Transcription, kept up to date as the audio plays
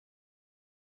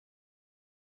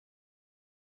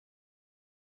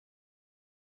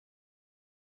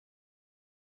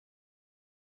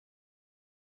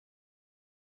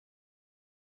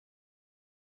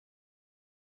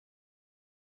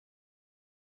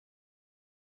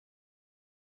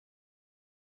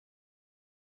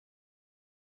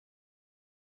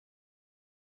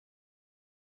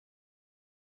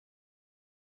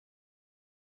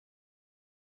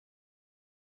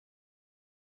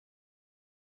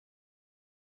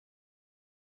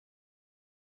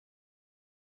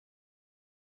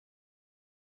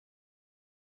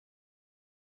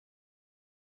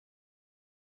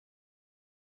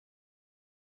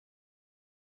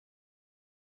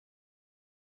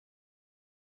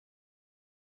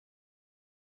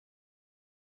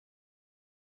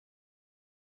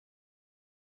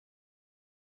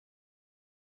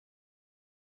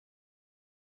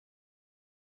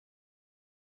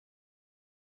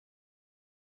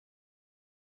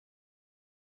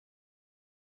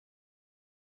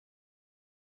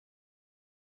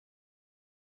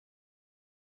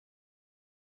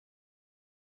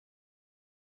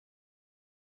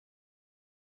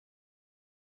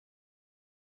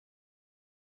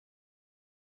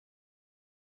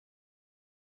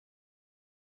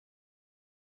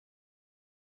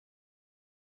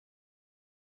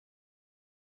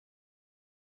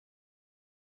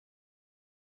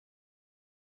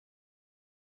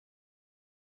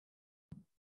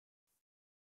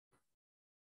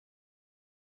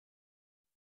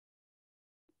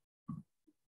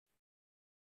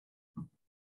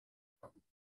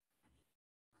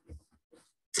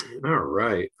All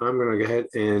right, I'm going to go ahead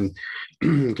and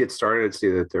get started. See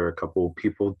that there are a couple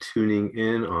people tuning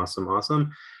in. Awesome,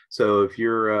 awesome. So if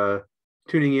you're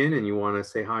tuning in and you want to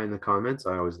say hi in the comments,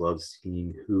 I always love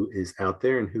seeing who is out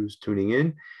there and who's tuning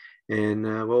in. And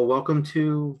well, welcome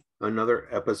to another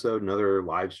episode, another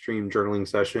live stream journaling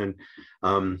session.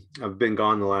 I've been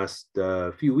gone the last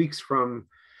few weeks from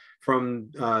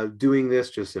doing this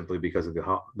just simply because of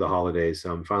the holidays.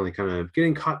 So I'm finally kind of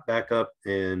getting caught back up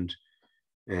and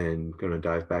going to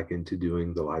dive back into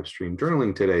doing the live stream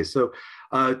journaling today. So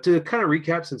to kind of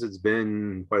recap, since it's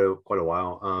been quite a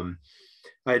while,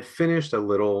 I had finished a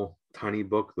little tiny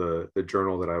book, the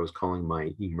journal that I was calling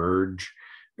my Emerge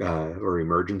or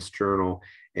Emergence Journal,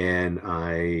 and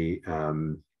I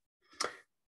think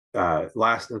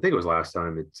it was last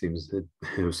time. It seems it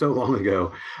was so long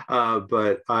ago,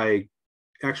 but I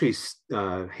actually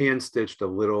hand stitched a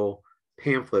little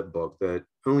pamphlet book that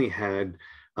only had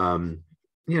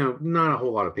not a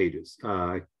whole lot of pages.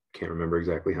 I can't remember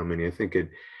exactly how many. I think it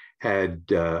had,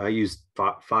 I used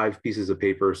five pieces of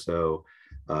paper, so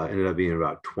ended up being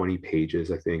about 20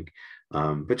 pages, I think.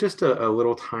 But just a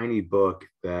little tiny book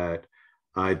that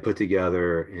I put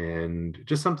together, and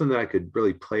just something that I could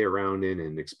really play around in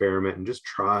and experiment and just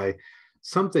try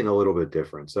something a little bit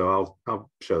different. So I'll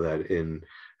show that in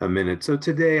a minute. So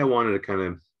today I wanted to kind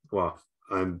of, well,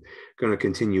 I'm going to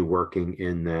continue working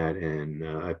in that, and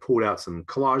I pulled out some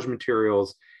collage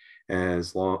materials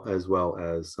as well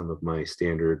as some of my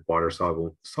standard water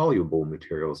soluble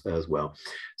materials as well.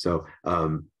 So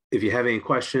if you have any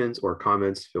questions or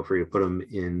comments, feel free to put them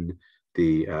in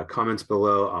the comments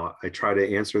below. I try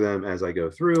to answer them as I go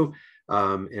through.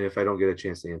 And if I don't get a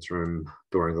chance to answer them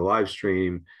during the live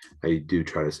stream, I do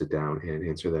try to sit down and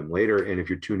answer them later. And if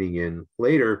you're tuning in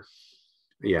later,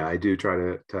 yeah, I do try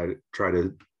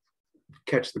to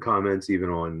catch the comments even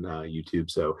on YouTube.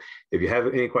 So if you have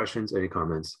any questions, any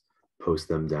comments, post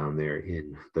them down there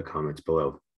in the comments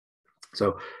below. So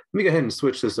let me go ahead and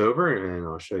switch this over, and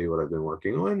I'll show you what I've been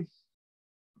working on.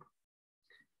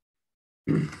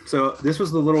 So this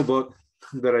was the little book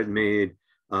that I'd made,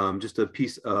 just a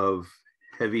piece of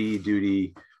heavy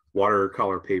duty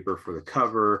watercolor paper for the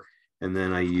cover. And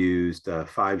then I used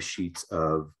 5 sheets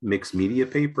of mixed media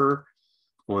paper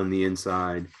on the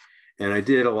inside. And I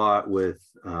did a lot with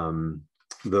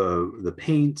the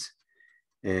paint,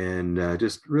 and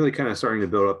just really kind of starting to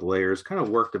build up the layers, kind of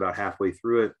worked about halfway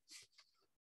through it.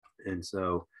 And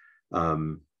so I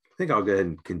think I'll go ahead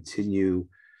and continue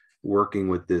working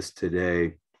with this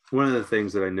today. One of the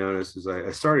things that I noticed is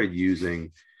I started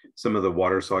using some of the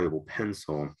water soluble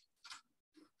pencil,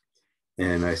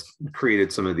 and I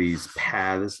created some of these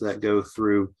paths that go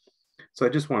through. So I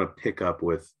just want to pick up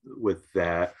with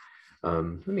that.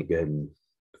 Let me go ahead and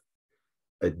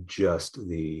adjust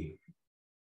the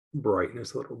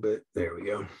brightness a little bit. There we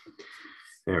go.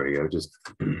 There we go. Just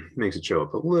makes it show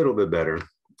up a little bit better.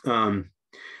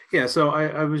 Yeah, so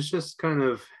I was just kind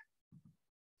of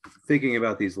thinking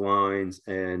about these lines,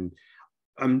 and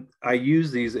I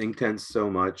use these Inktense so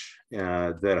much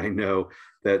that I know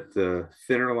that the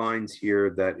thinner lines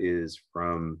here, that is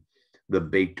from the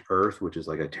Baked Earth, which is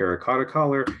like a terracotta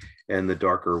color, and the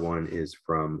darker one is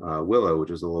from Willow,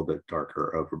 which is a little bit darker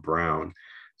of a brown.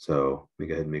 So let me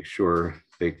go ahead and make sure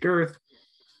Baked Earth.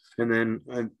 And then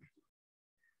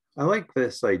I like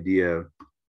this idea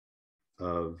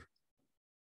of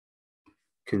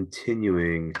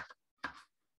continuing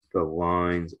the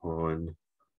lines on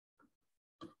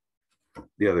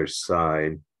the other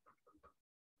side.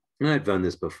 And I've done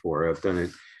this before. I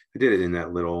did it in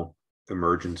that little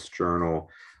emergence journal.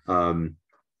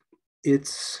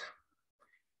 It's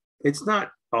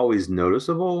not always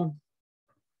noticeable,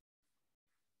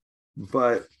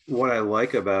 but what I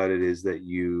like about it is that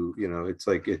it's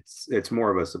like it's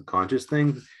more of a subconscious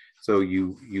thing. So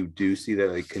you do see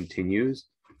that it continues,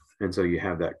 and so you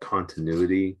have that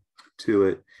continuity to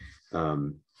it.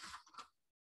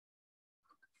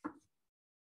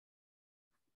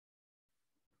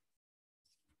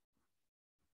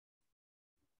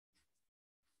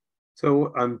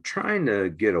 So I'm trying to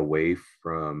get away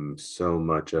from so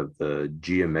much of the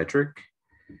geometric.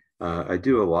 I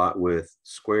do a lot with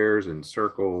squares and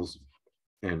circles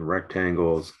and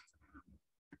rectangles.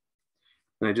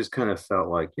 And I just kind of felt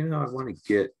like, I want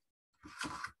to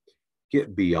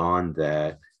get beyond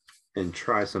that and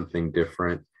try something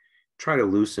different, try to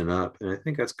loosen up. And I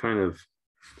think that's kind of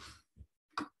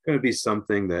going to be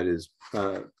something that is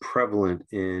prevalent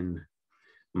in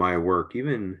my work.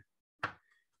 Even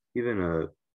a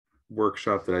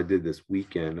workshop that I did this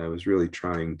weekend, I was really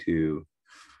trying to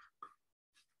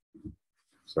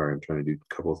Sorry, I'm trying to do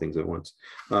a couple of things at once.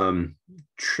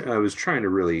 I was trying to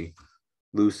really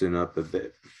loosen up a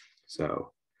bit.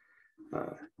 So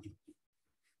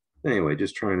anyway,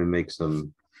 just trying to make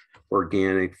some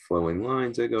organic flowing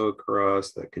lines that go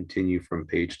across that continue from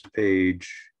page to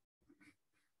page.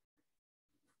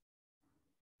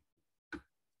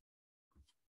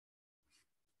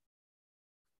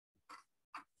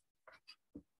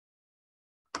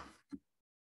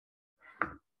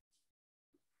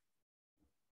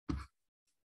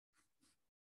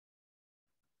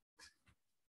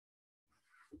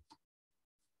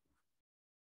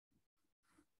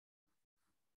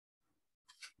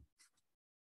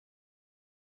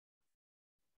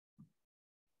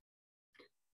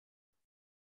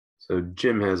 So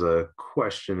Jim has a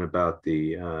question about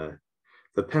the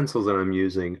pencils that I'm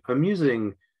using. I'm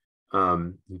using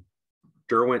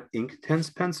Derwent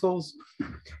Inktense pencils,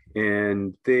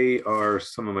 and they are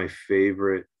some of my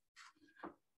favorite.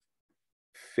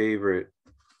 I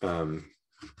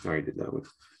already did that one.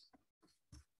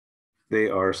 They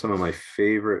are some of my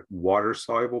favorite water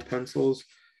soluble pencils.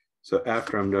 So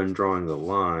after I'm done drawing the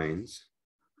lines,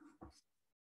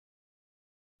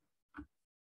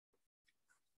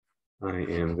 I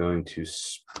am going to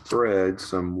spread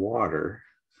some water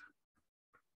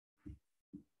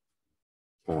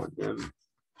on them.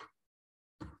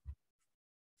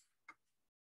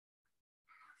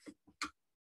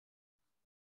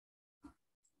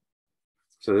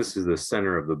 So this is the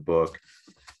center of the book.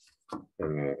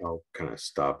 I'll kind of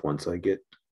stop once I get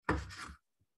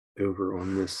over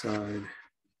on this side.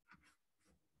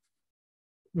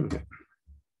 Okay.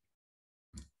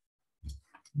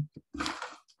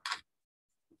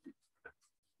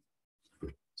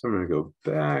 So I'm going to go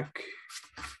back,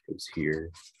 it's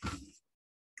here,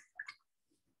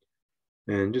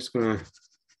 and just going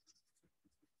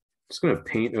to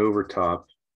paint over top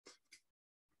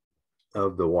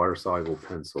of the water soluble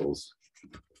pencils.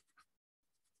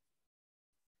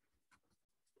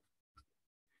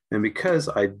 And because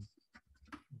I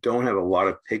don't have a lot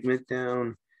of pigment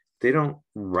down, they don't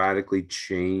radically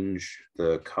change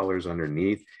the colors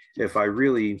underneath. If I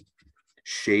really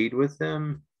shade with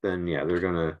them, then yeah, they're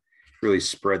gonna really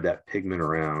spread that pigment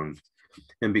around.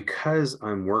 And because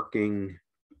I'm working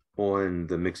on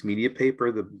the mixed media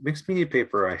paper, the mixed media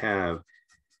paper I have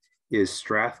is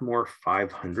Strathmore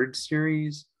 500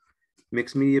 series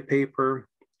mixed media paper,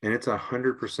 and it's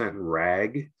 100%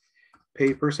 rag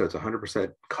paper, so it's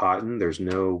 100% cotton. There's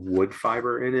no wood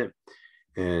fiber in it,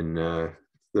 and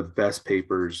the best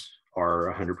papers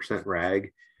are 100%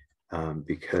 rag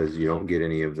because you don't get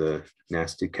any of the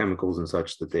nasty chemicals and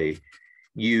such that they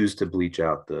use to bleach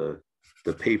out the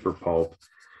paper pulp.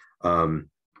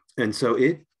 And so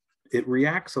it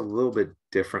reacts a little bit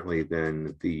differently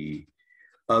than the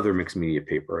other mixed media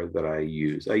paper that I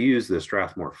use. I use the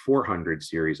Strathmore 400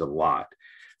 series a lot,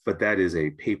 but that is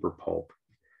a paper pulp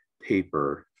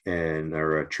paper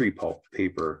or a tree pulp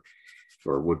paper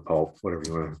or wood pulp, whatever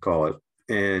you want to call it.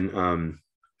 And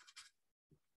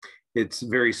it's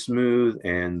very smooth,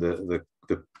 and the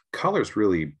colors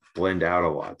really blend out a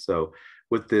lot. So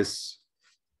with this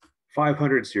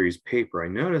 500 series paper, I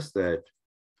noticed that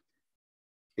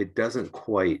it doesn't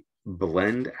quite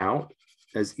blend out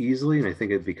as easily. And I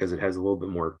think it's because it has a little bit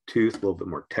more tooth, a little bit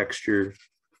more texture.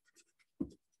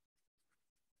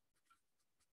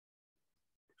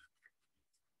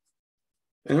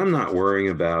 And I'm not worrying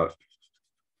about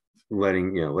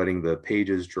letting the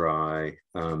pages dry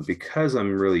because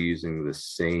I'm really using the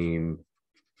same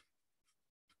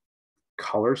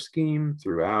color scheme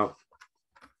throughout.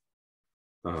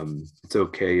 It's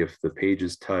okay if the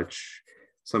pages touch.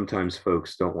 Sometimes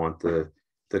folks don't want the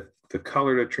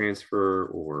color to transfer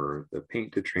or the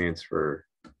paint to transfer.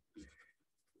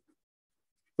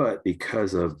 But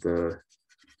because of the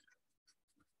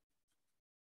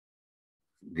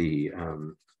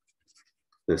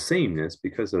sameness,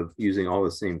 because of using all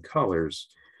the same colors,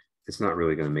 it's not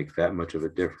really going to make that much of a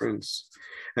difference.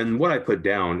 And what I put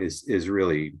down is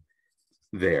really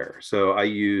there. So I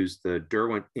use the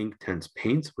Derwent Inktense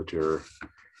paints, which are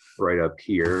right up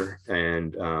here,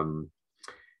 and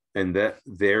that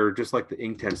they're just like the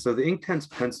Inktense. So the Inktense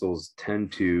pencils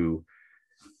tend to,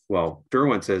 well,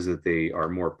 Derwent says that they are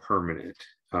more permanent.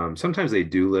 Sometimes they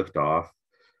do lift off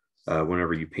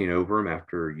whenever you paint over them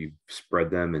after you spread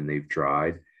them and they've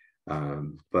dried.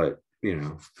 But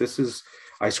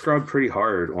I scrubbed pretty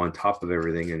hard on top of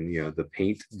everything, and the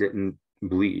paint didn't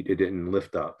bleed, it didn't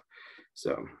lift up.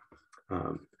 So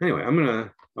anyway, I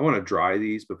want to dry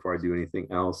these before I do anything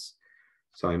else.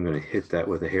 So I'm going to hit that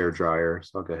with a hair dryer.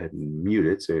 So I'll go ahead and mute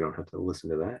it so you don't have to listen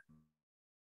to that.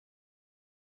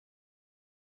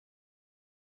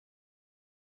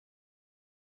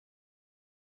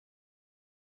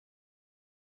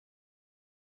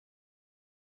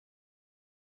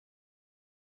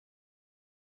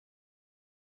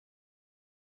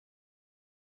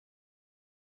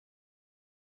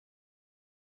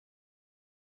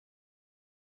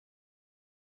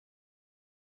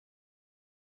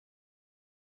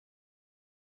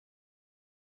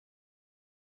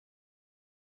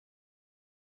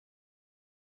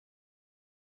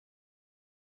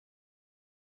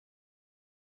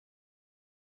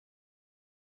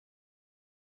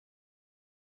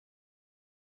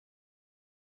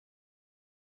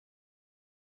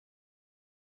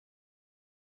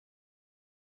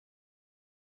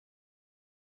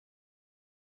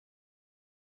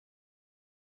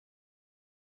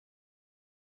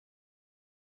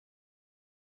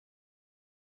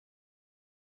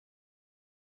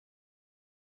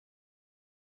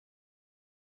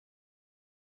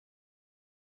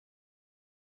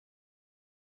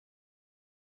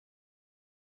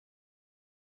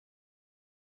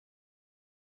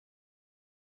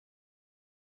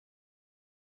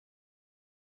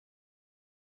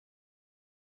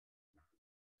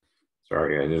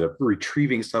 Sorry, I ended up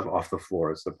retrieving stuff off the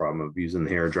floor. It's the problem of using the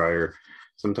hair dryer.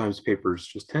 Sometimes papers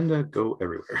just tend to go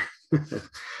everywhere.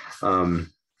 um,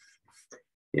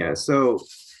 yeah, so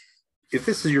if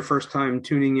this is your first time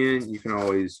tuning in, you can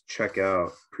always check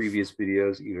out previous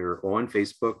videos either on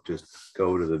Facebook, just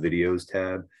go to the videos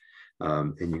tab,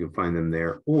 and you can find them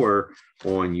there, or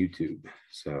on YouTube.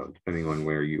 So depending on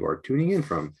where you are tuning in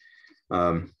from.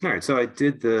 All right, so I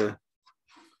did the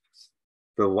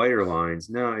lighter lines.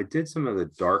 Now I did some of the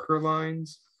darker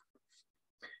lines,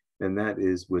 and that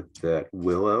is with that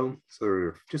willow. So there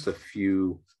are just a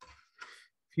few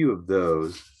of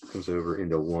those comes over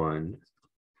into one.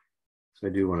 So I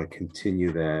do want to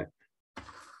continue that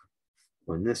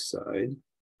on this side.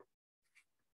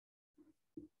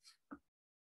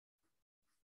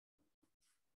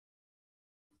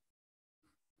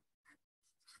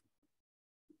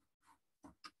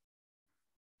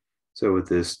 So with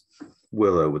this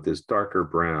willow, with this darker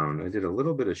brown, I did a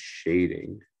little bit of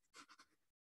shading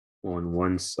on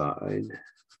one side.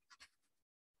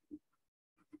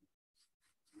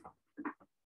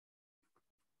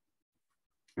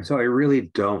 So I really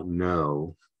don't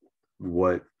know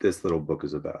what this little book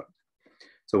is about.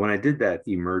 So when I did that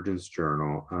emergence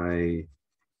journal, I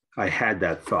had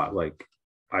that thought, like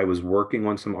I was working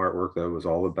on some artwork that was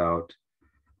all about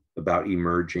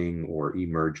emerging or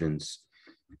emergence.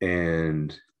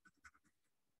 And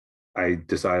I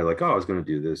decided like, oh, I was going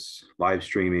to do this live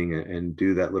streaming and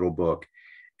do that little book.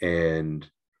 And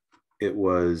it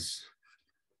was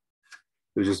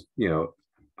just, you know,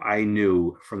 I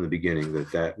knew from the beginning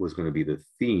that that was going to be the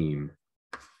theme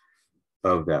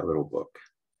of that little book.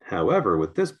 However,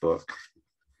 with this book,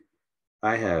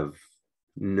 I have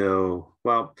well,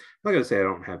 I'm not going to say I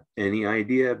don't have any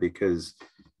idea, because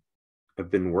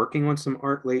I've been working on some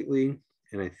art lately,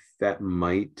 and that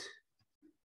might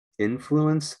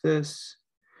influence this.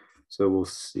 So we'll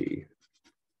see.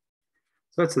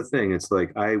 So that's the thing. It's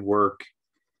like I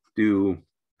do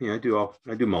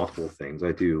multiple things.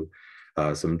 I do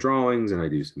some drawings, and I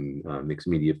do some mixed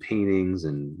media paintings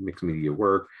and mixed media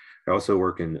work. I also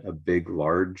work in a big,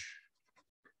 large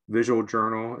visual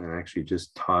journal, and I actually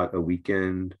just taught a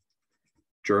weekend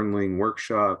journaling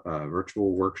workshop,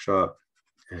 virtual workshop,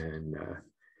 and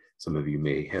some of you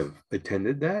may have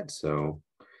attended that. So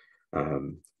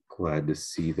glad to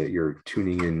see that you're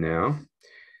tuning in now.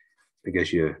 I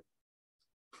guess you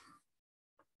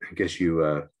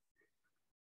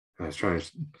I was trying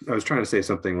to say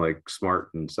something like smart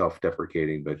and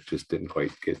self-deprecating, but just didn't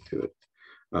quite get to it.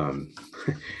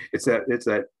 It's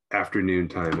that afternoon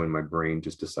time when my brain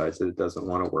just decides that it doesn't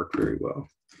want to work very well.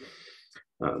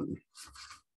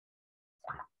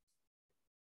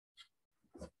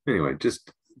 Anyway,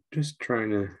 just trying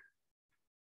to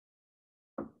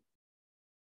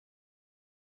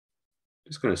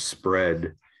going to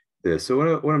spread this. So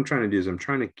what I'm trying to do is I'm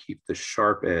trying to keep the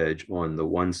sharp edge on the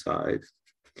one side,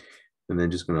 and then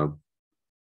just going to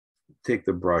take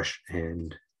the brush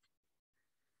and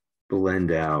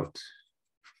blend it out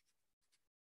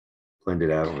on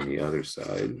the other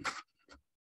side.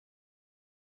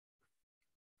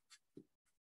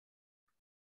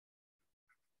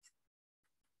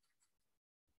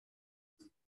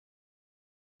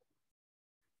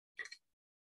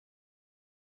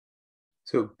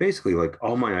 So basically, like,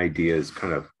 all my ideas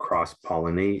kind of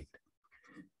cross-pollinate.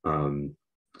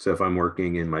 So if I'm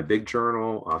working in my big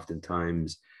journal,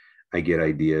 oftentimes I get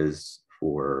ideas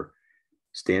for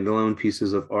standalone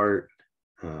pieces of art.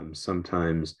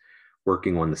 Sometimes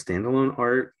working on the standalone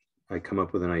art, I come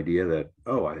up with an idea that,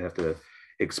 oh, I have to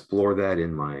explore that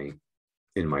in my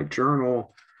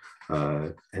journal.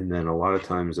 And then a lot of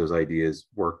times those ideas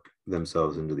work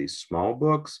themselves into these small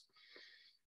books.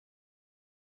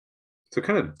 So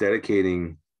kind of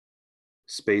dedicating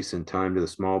space and time to the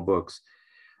small books,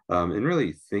 and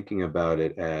really thinking about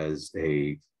it as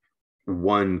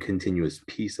one continuous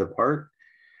piece of art,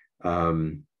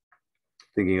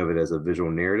 thinking of it as a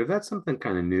visual narrative. That's something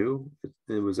kind of new.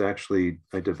 It was actually,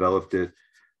 I developed it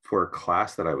for a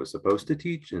class that I was supposed to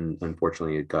teach, and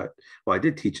unfortunately I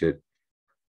did teach it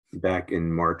back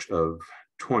in March of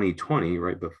 2020,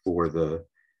 right before the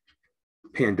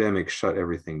pandemic shut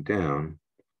everything down.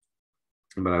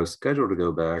 But I was scheduled to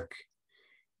go back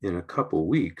in a couple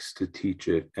weeks to teach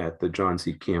it at the John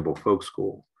C. Campbell Folk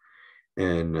School.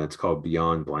 And it's called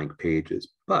Beyond Blank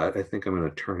Pages. But I think I'm going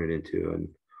to turn it into an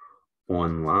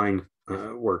online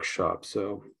workshop.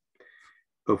 So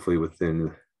hopefully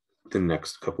within the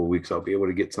next couple of weeks, I'll be able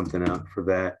to get something out for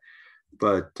that.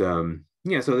 But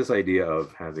yeah, so this idea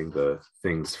of having the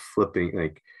things flipping,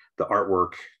 like the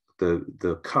artwork,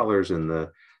 the colors and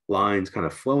the lines kind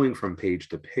of flowing from page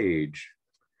to page,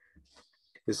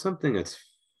 is something that's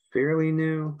fairly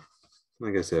new.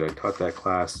 Like I said, I taught that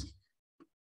class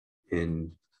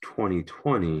in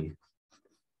 2020.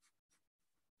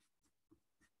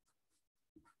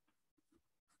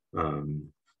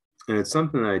 And it's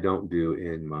something that I don't do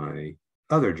in my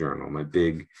other journal, my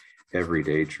big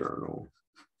everyday journal.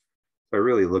 I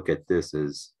really look at this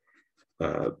as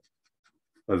a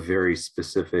very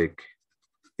specific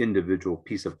individual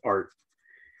piece of art.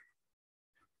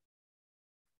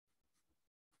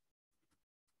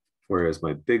 Whereas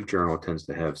my big journal tends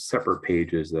to have separate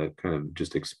pages that kind of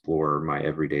just explore my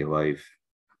everyday life.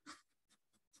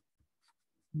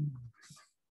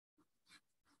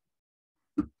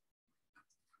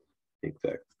 Take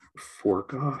that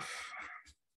fork off.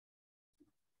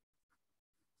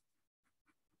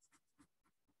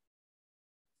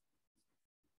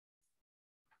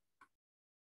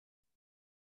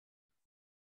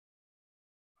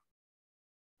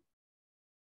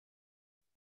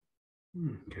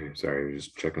 Okay, sorry, I was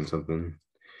just checking something,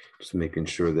 just making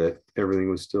sure that everything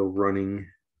was still running.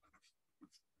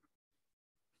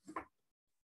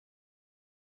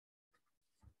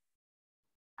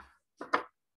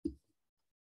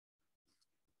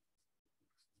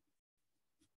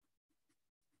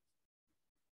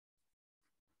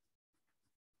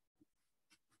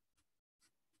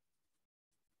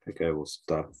 I think I will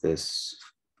stop this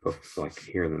like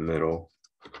here in the middle.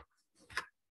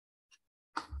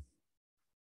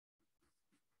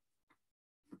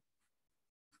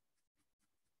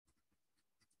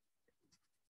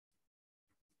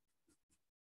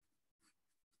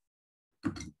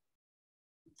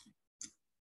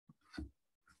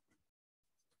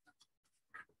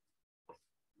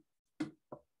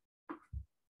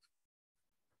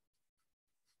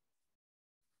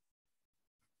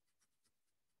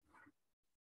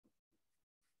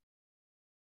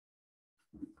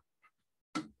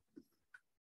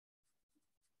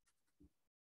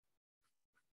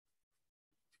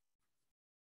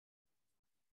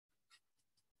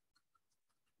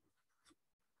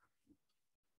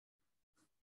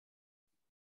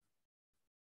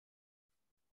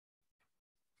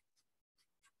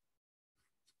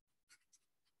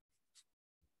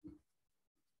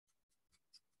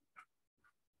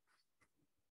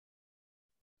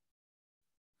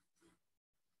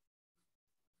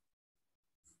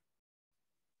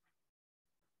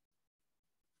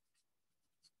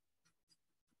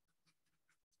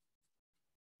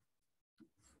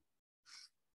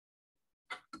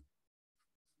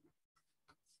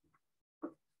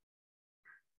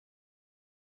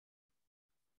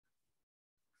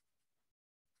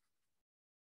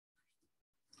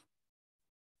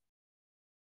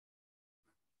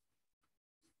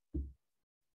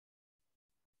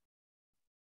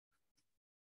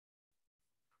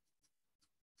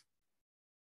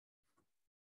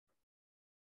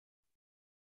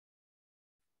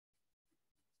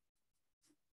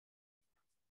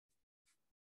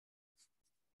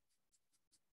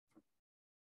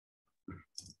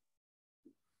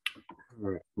 All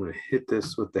right, I'm going to hit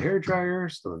this with the hair dryer,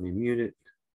 so let me mute it.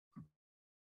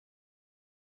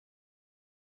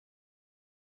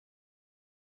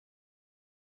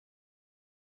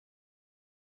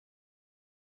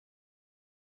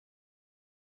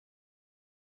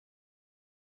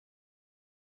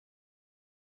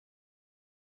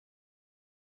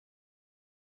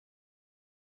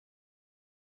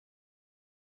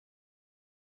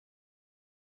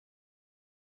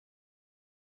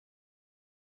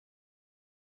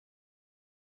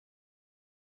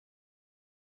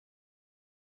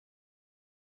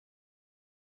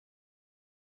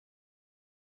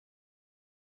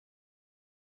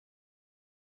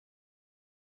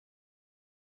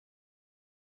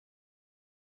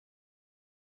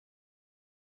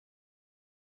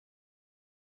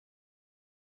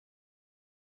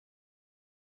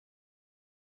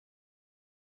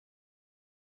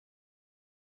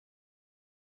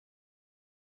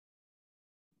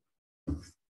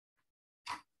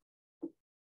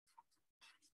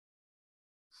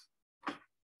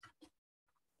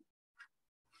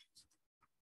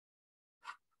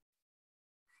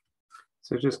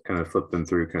 So just kind of flipping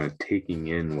through, kind of taking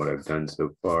in what I've done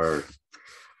so far.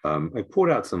 I pulled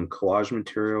out some collage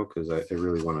material because I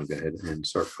really want to go ahead and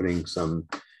start putting some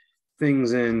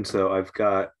things in. So I've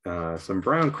got some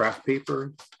brown craft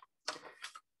paper.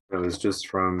 That was just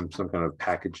from some kind of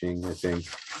packaging, I think.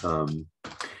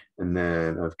 And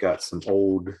then I've got some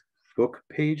old book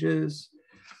pages.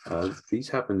 These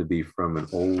happen to be from an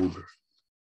old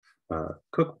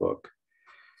cookbook.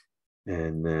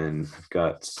 And then I've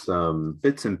got some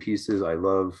bits and pieces. I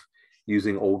love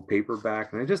using old paper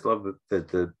back. And I just love that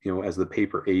the, you know, as the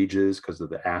paper ages because of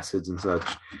the acids and such,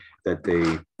 that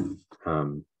they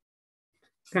kind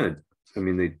of, I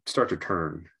mean, they start to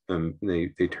turn.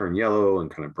 They turn yellow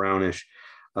and kind of brownish.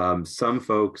 Some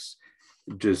folks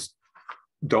just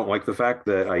don't like the fact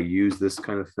that I use this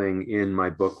kind of thing in my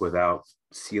book without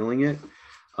sealing it,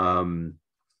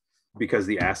 because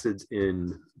the acids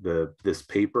in this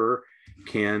paper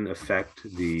can affect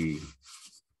the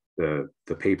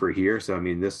paper here. So I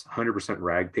mean, this 100%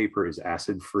 rag paper is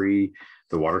acid free.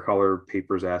 The watercolor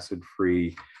paper is acid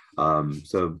free.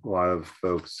 So a lot of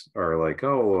folks are like,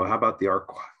 oh, how about the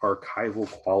archival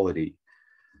quality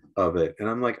of it? And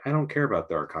I'm like, I don't care about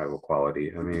the archival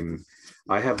quality. I mean,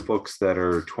 I have books that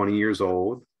are 20 years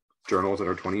old, journals that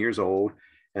are 20 years old,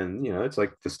 and you know, it's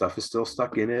like the stuff is still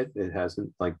stuck in it. It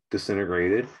hasn't like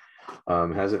disintegrated,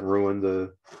 hasn't ruined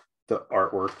the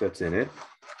artwork that's in it.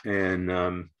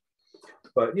 And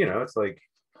but you know, it's like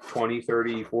 20,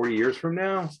 30, 40 years from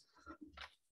now,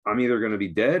 I'm either going to be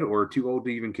dead or too old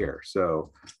to even care.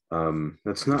 So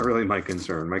that's not really my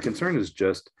concern. My concern is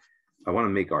just I want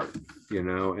to make art, you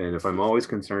know, and if I'm always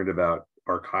concerned about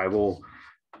the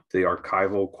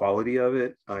archival quality of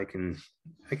it, I can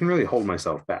really hold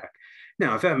myself back.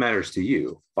 Now, if that matters to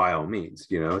you, by all means,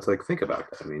 you know, it's like, think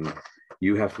about that. I mean,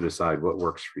 you have to decide what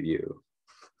works for you.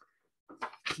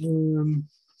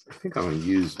 I think I'm going to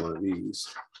use one of these.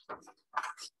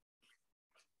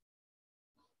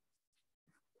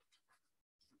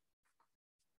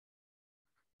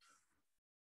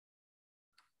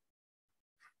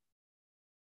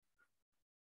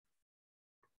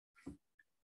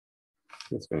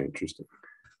 That's very interesting.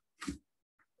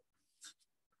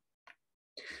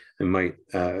 I might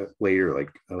later,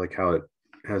 like I like how it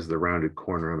has the rounded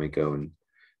corner. I may go and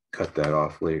cut that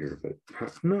off later, but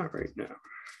not right now.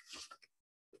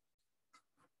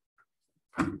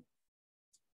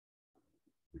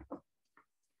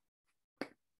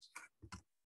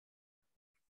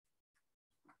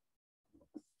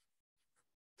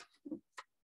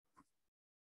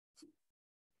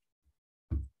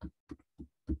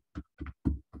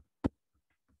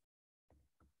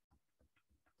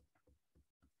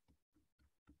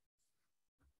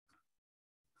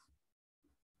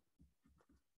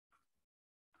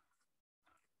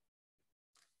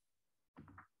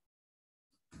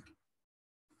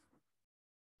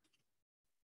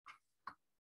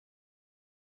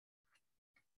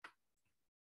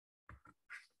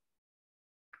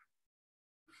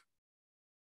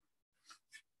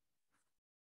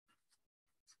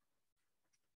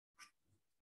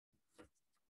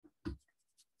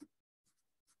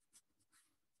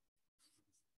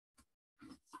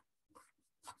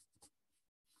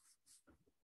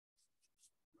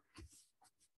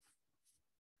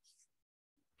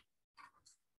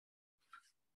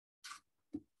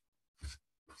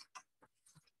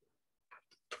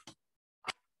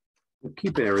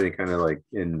 Keeping everything kind of like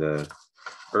in the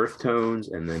earth tones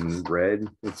and then red.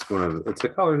 It's a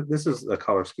color. This is a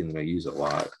color scheme that I use a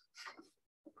lot.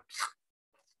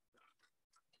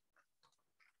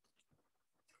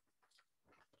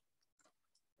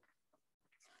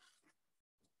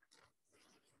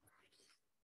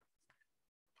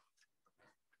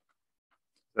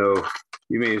 So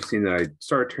you may have seen that I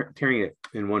started tearing it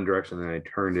in one direction, then I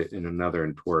turned it in another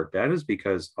and tore it. That is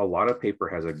because a lot of paper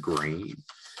has a grain.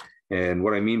 And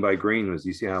what I mean by grain was,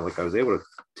 you see how like I was able to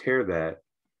tear that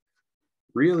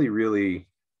really, really,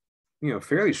 you know,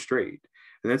 fairly straight.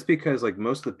 And that's because like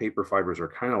most of the paper fibers are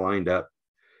kind of lined up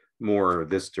more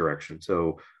this direction.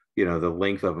 So, you know, the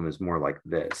length of them is more like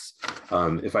this.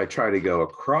 If I try to go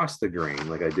across the grain,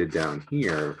 like I did down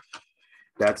here,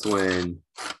 that's when,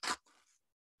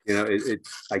 you know,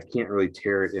 I can't really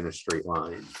tear it in a straight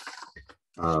line.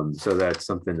 So that's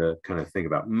something to kind of think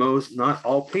about. Not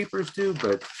all papers do,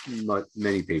 but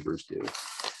many papers do.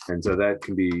 And so that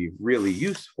can be really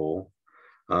useful.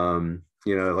 You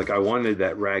know, like I wanted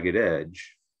that ragged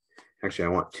edge. Actually, I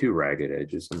want two ragged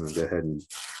edges. I'm going to go ahead and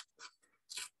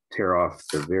tear off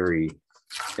the very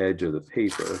edge of the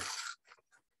paper.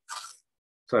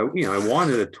 So, you know, I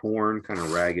wanted a torn kind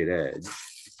of ragged edge,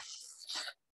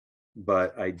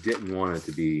 but I didn't want it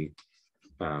to be,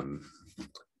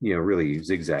 you know, really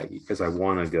zigzaggy, because I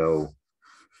want to go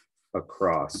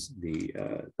across the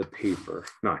paper,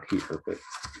 not here, but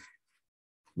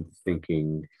I'm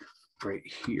thinking right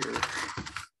here.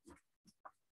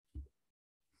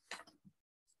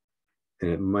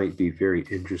 And it might be very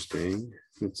interesting.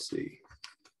 Let's see.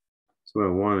 So what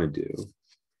I want to do,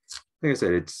 like I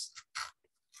said, it's,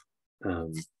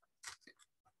 I'm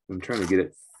trying to get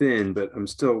it thin, but I'm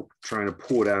still trying to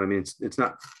pull it out. I mean, it's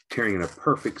not tearing in a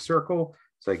perfect circle,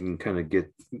 so I can kind of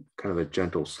get kind of a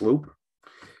gentle slope.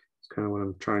 It's kind of what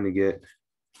I'm trying to get.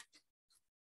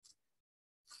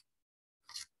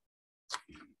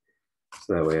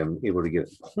 So that way I'm able to get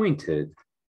it pointed,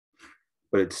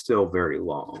 but it's still very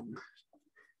long.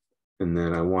 And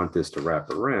then I want this to wrap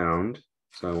around.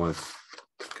 So I want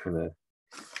to kind of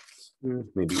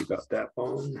maybe about that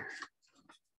long.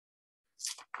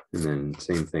 And then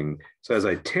same thing. So as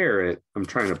I tear it, I'm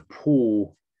trying to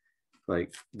pull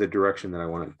like the direction that I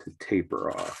want it to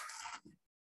taper off.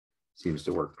 Seems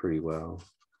to work pretty well.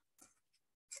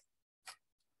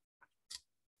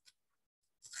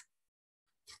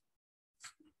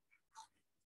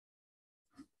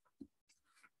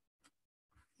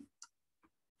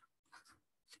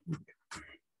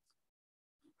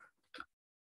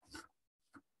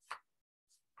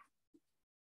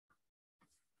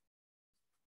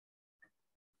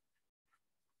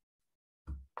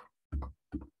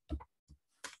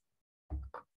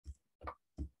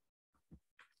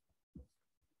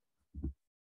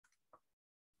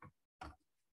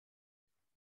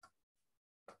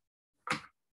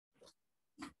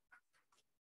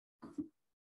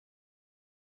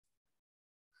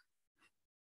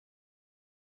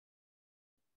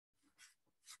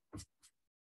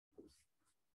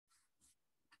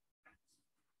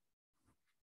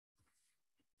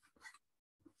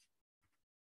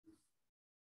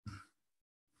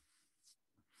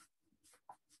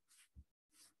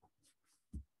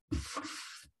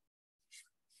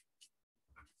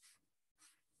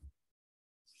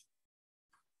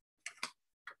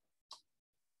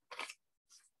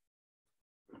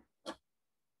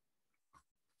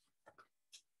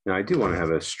 Now I do want to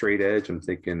have a straight edge. I'm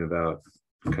thinking about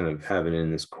kind of having it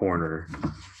in this corner.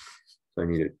 So I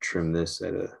need to trim this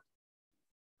at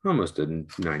almost a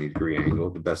 90-degree angle,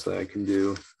 the best that I can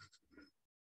do.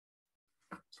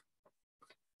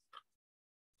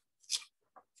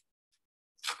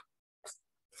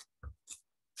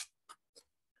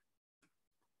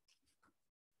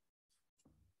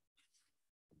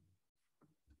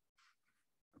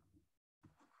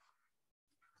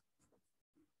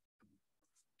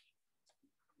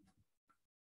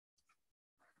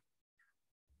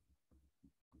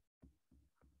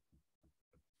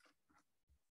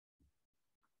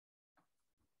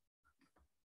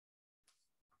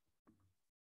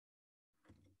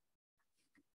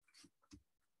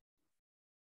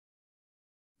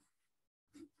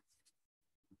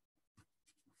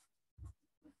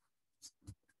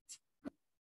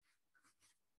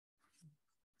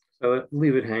 So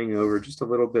leave it hang over just a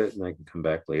little bit, and I can come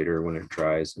back later when it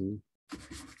dries and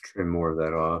trim more of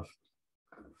that off.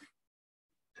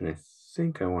 And I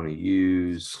think I want to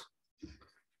use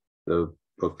the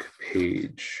book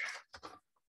page.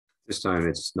 This time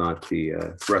it's not the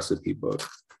recipe book.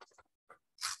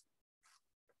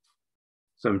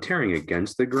 So I'm tearing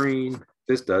against the grain.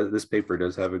 This paper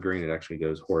does have a grain. It actually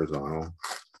goes horizontal.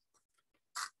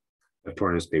 I've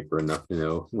torn this paper enough to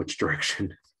know which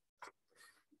direction.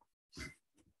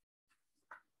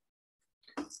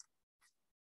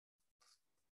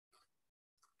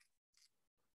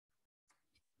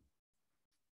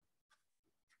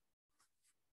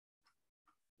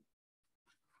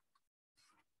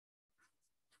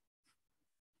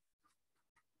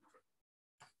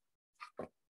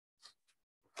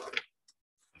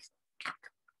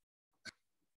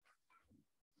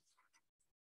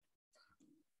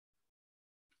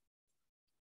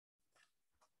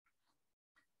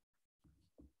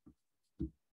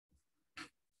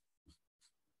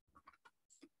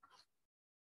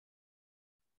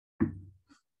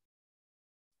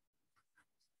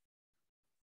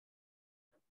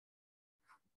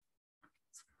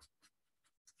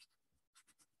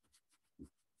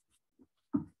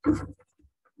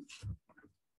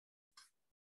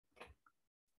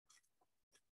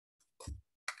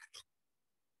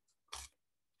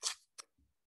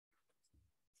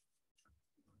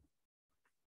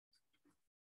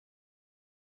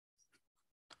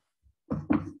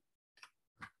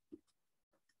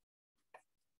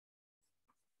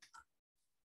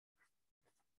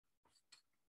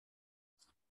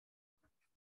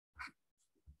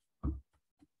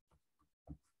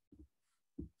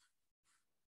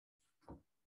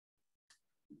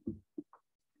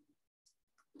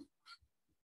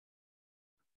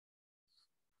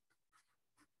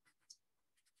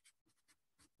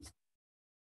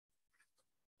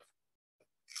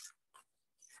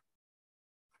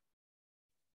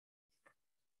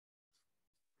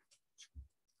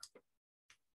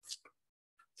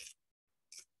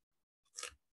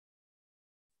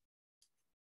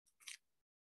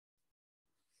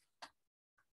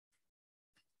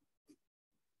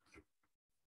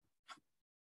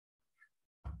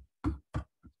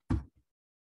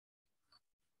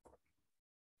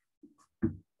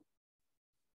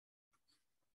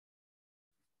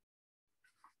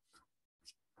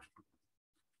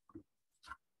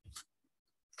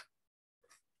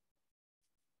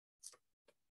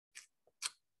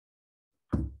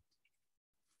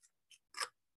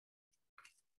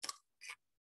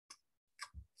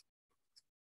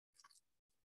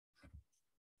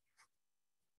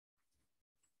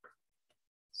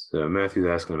 So Matthew's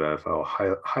asking about if I'll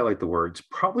highlight the words.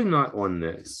 Probably not on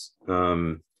this.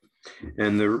 And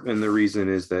the reason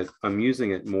is that I'm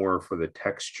using it more for the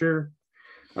texture,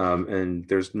 and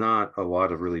there's not a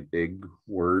lot of really big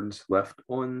words left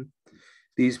on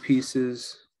these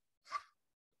pieces.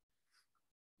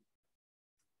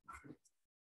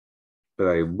 But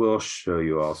I will show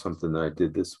you all something that I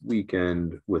did this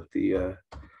weekend with the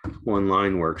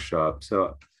online workshop.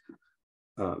 So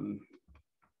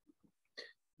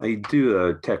I do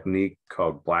a technique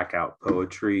called blackout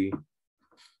poetry,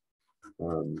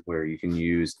 where you can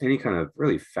use any kind of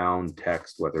really found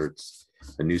text, whether it's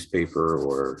a newspaper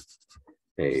or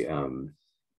a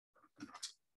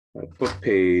book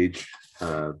page.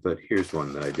 But here's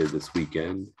one that I did this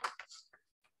weekend,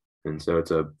 and so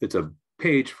it's a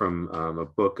page from a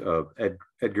book of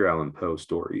Edgar Allan Poe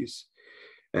stories,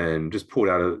 and just pulled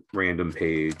out a random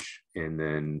page and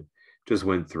then just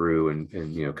went through and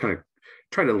you know, kind of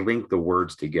try to link the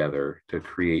words together to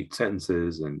create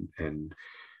sentences and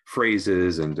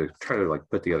phrases, and to try to like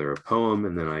put together a poem.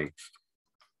 And then I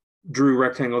drew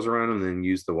rectangles around them and then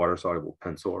used the water soluble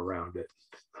pencil around it.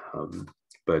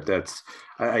 But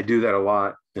I do that a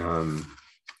lot. I don't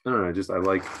know, just I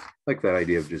like that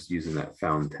idea of just using that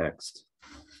found text.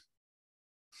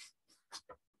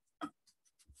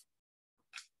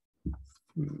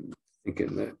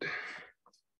 Thinking that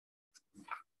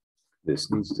this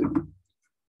needs to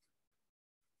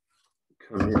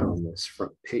come in on this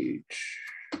front page.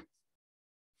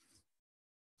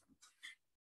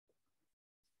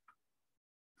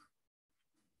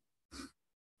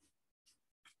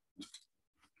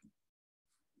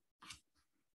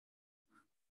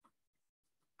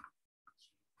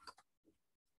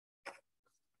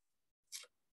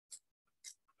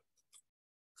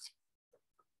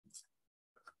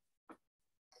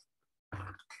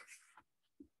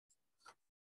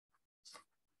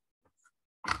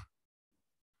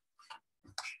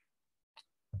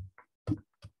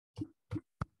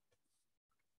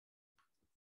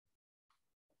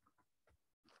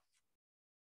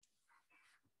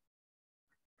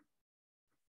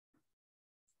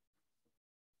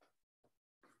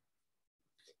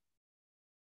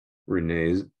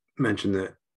 Renee's mentioned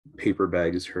that paper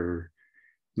bag is her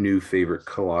new favorite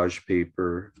collage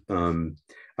paper.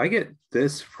 I get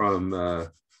this from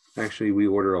actually, we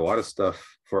order a lot of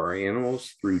stuff for our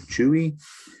animals through Chewy,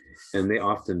 and they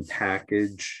often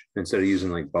package, instead of using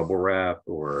like bubble wrap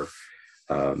or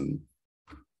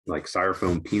like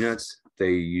styrofoam peanuts,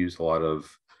 they use a lot of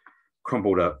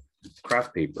crumpled up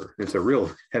craft paper. It's a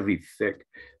real heavy, thick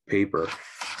paper.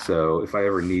 So if I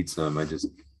ever need some, I just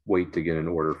wait to get an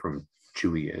order from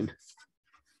Chewy in.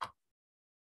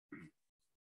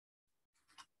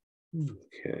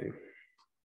 Okay.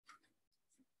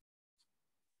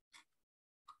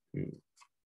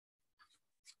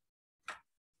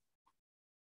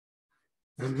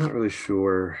 I'm not really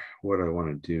sure what I want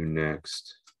to do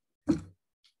next.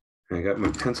 I got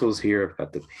my pencils here. I've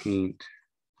got the paint.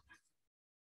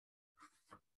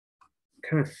 I'm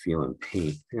kind of feeling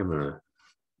paint. I'm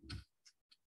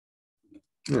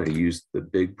gonna use the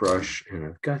big brush, and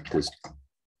I've got this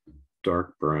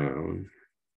dark brown.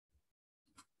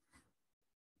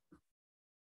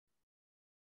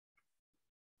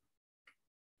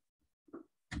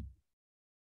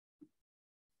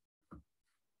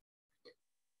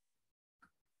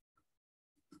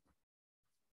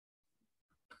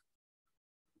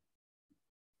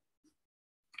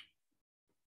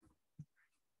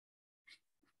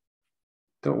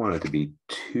 Don't want it to be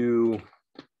too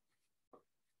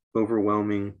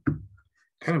overwhelming,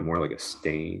 kind of more like a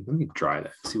stain. Let me dry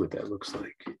that, see what that looks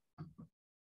like.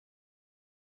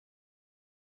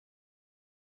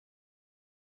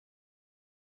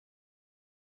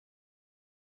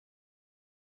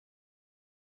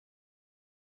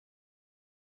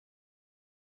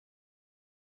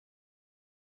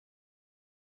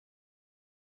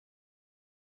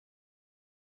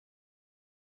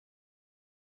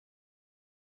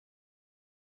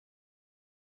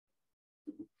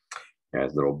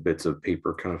 Has little bits of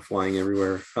paper kind of flying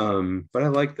everywhere. But I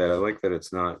like that. I like that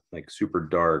it's not like super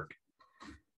dark.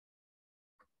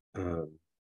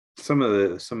 Some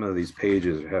of these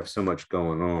pages have so much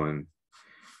going on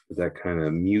that kind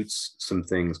of mutes some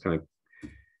things, kind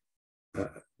of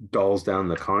dulls down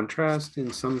the contrast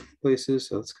in some places.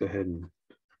 So let's go ahead and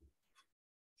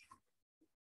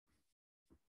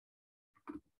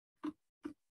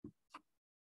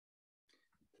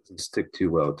doesn't stick too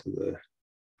well to the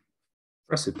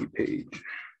recipe page.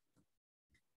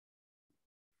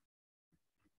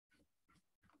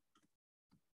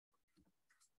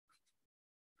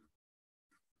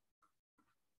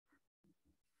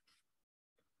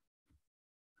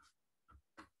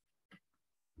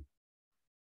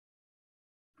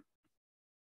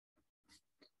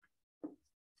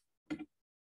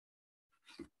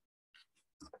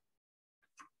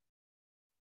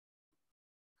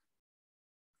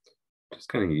 just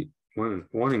kind of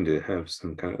wanting to have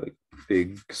some kind of like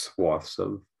big swaths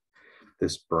of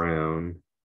this brown.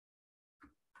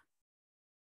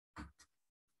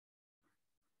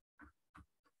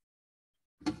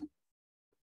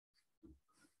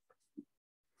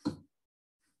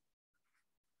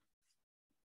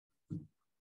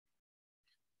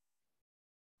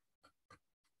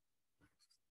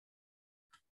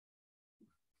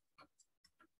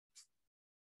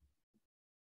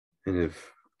 And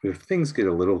if things get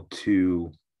a little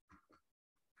too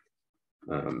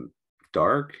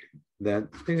dark, that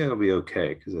I think that'll be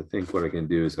okay, because I think what I can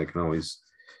do is I can always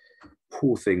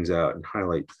pull things out and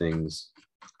highlight things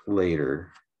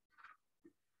later.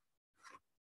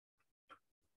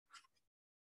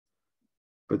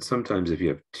 But sometimes if you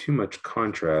have too much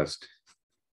contrast,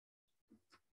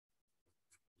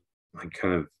 like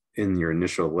kind of in your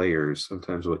initial layers,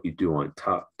 sometimes what you do on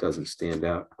top doesn't stand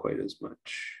out quite as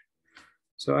much.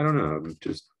 So I don't know, I'm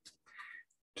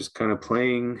just kind of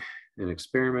playing and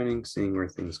experimenting, seeing where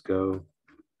things go.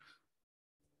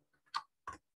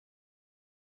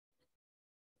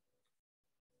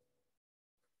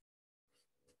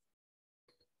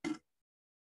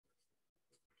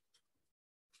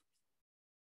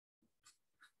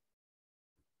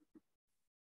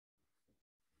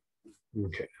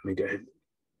 Okay, let me go ahead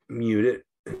and mute it.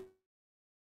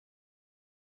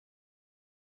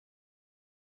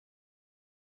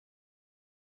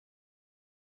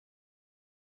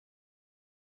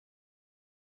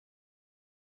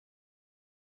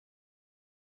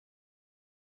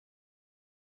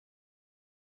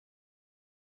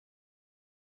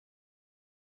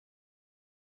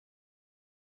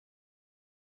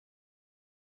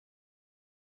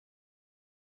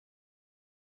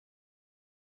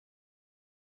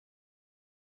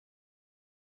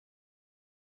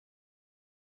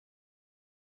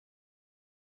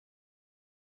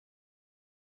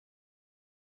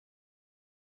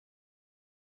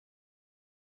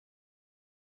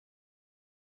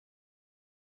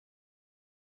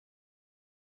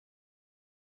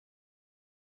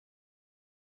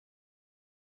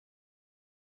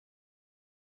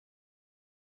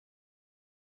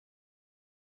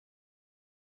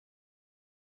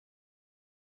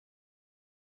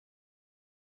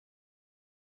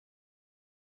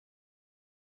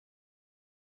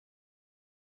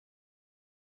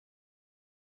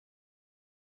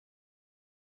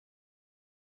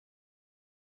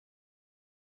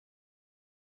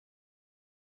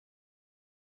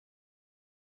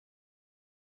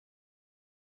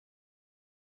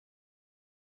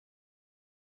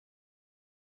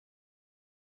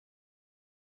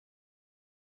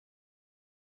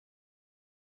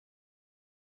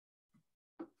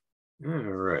 All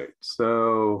right,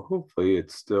 so hopefully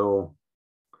it's still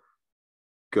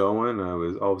going. I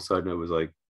was all of a sudden it was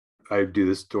like I do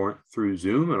this through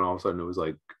Zoom, and all of a sudden it was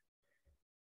like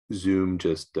Zoom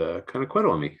just kind of quit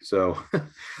on me. So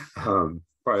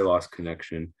probably lost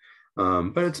connection,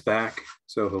 but it's back.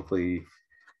 So hopefully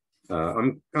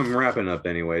I'm wrapping up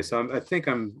anyway. So I think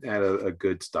I'm at a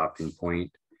good stopping point,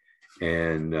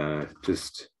 and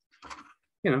just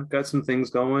got some things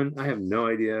going. I have no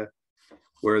idea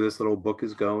where this little book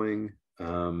is going.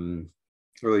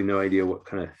 Really no idea what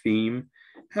kind of theme.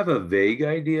 Have a vague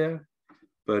idea,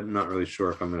 but not really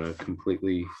sure if I'm going to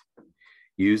completely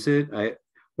use it.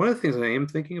 One of the things I am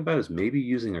thinking about is maybe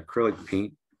using acrylic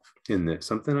paint in this,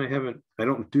 something I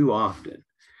don't do often.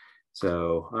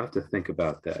 So I have to think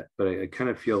about that. But I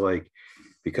kind of feel like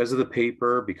because of the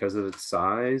paper, because of its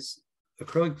size,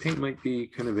 acrylic paint might be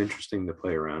kind of interesting to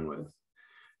play around with.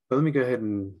 But let me go ahead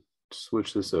and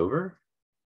switch this over.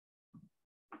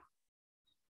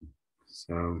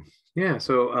 So yeah,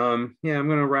 I'm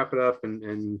gonna wrap it up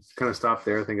and kind of stop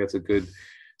there. I think that's a good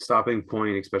stopping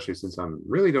point, especially since I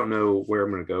really don't know where I'm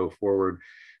gonna go forward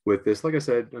with this. Like I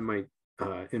said, I might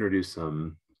introduce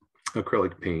some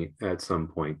acrylic paint at some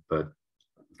point, but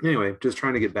anyway, just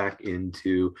trying to get back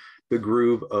into the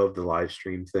groove of the live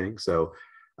stream thing. So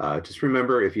just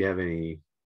remember, if you have any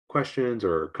questions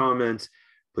or comments,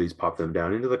 please pop them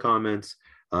down into the comments.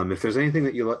 If there's anything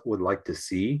that you would like to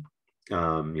see,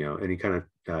 any kind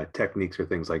of techniques or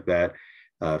things like that,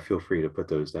 feel free to put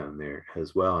those down there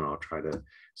as well, and I'll try to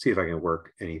see if I can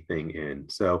work anything in.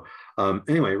 So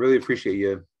anyway, really appreciate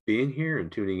you being here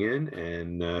and tuning in,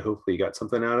 and hopefully you got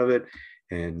something out of it.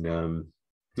 And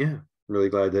yeah, really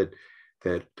glad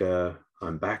that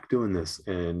I'm back doing this.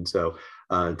 And so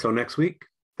until next week,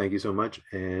 thank you so much,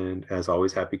 and as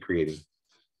always, happy creating.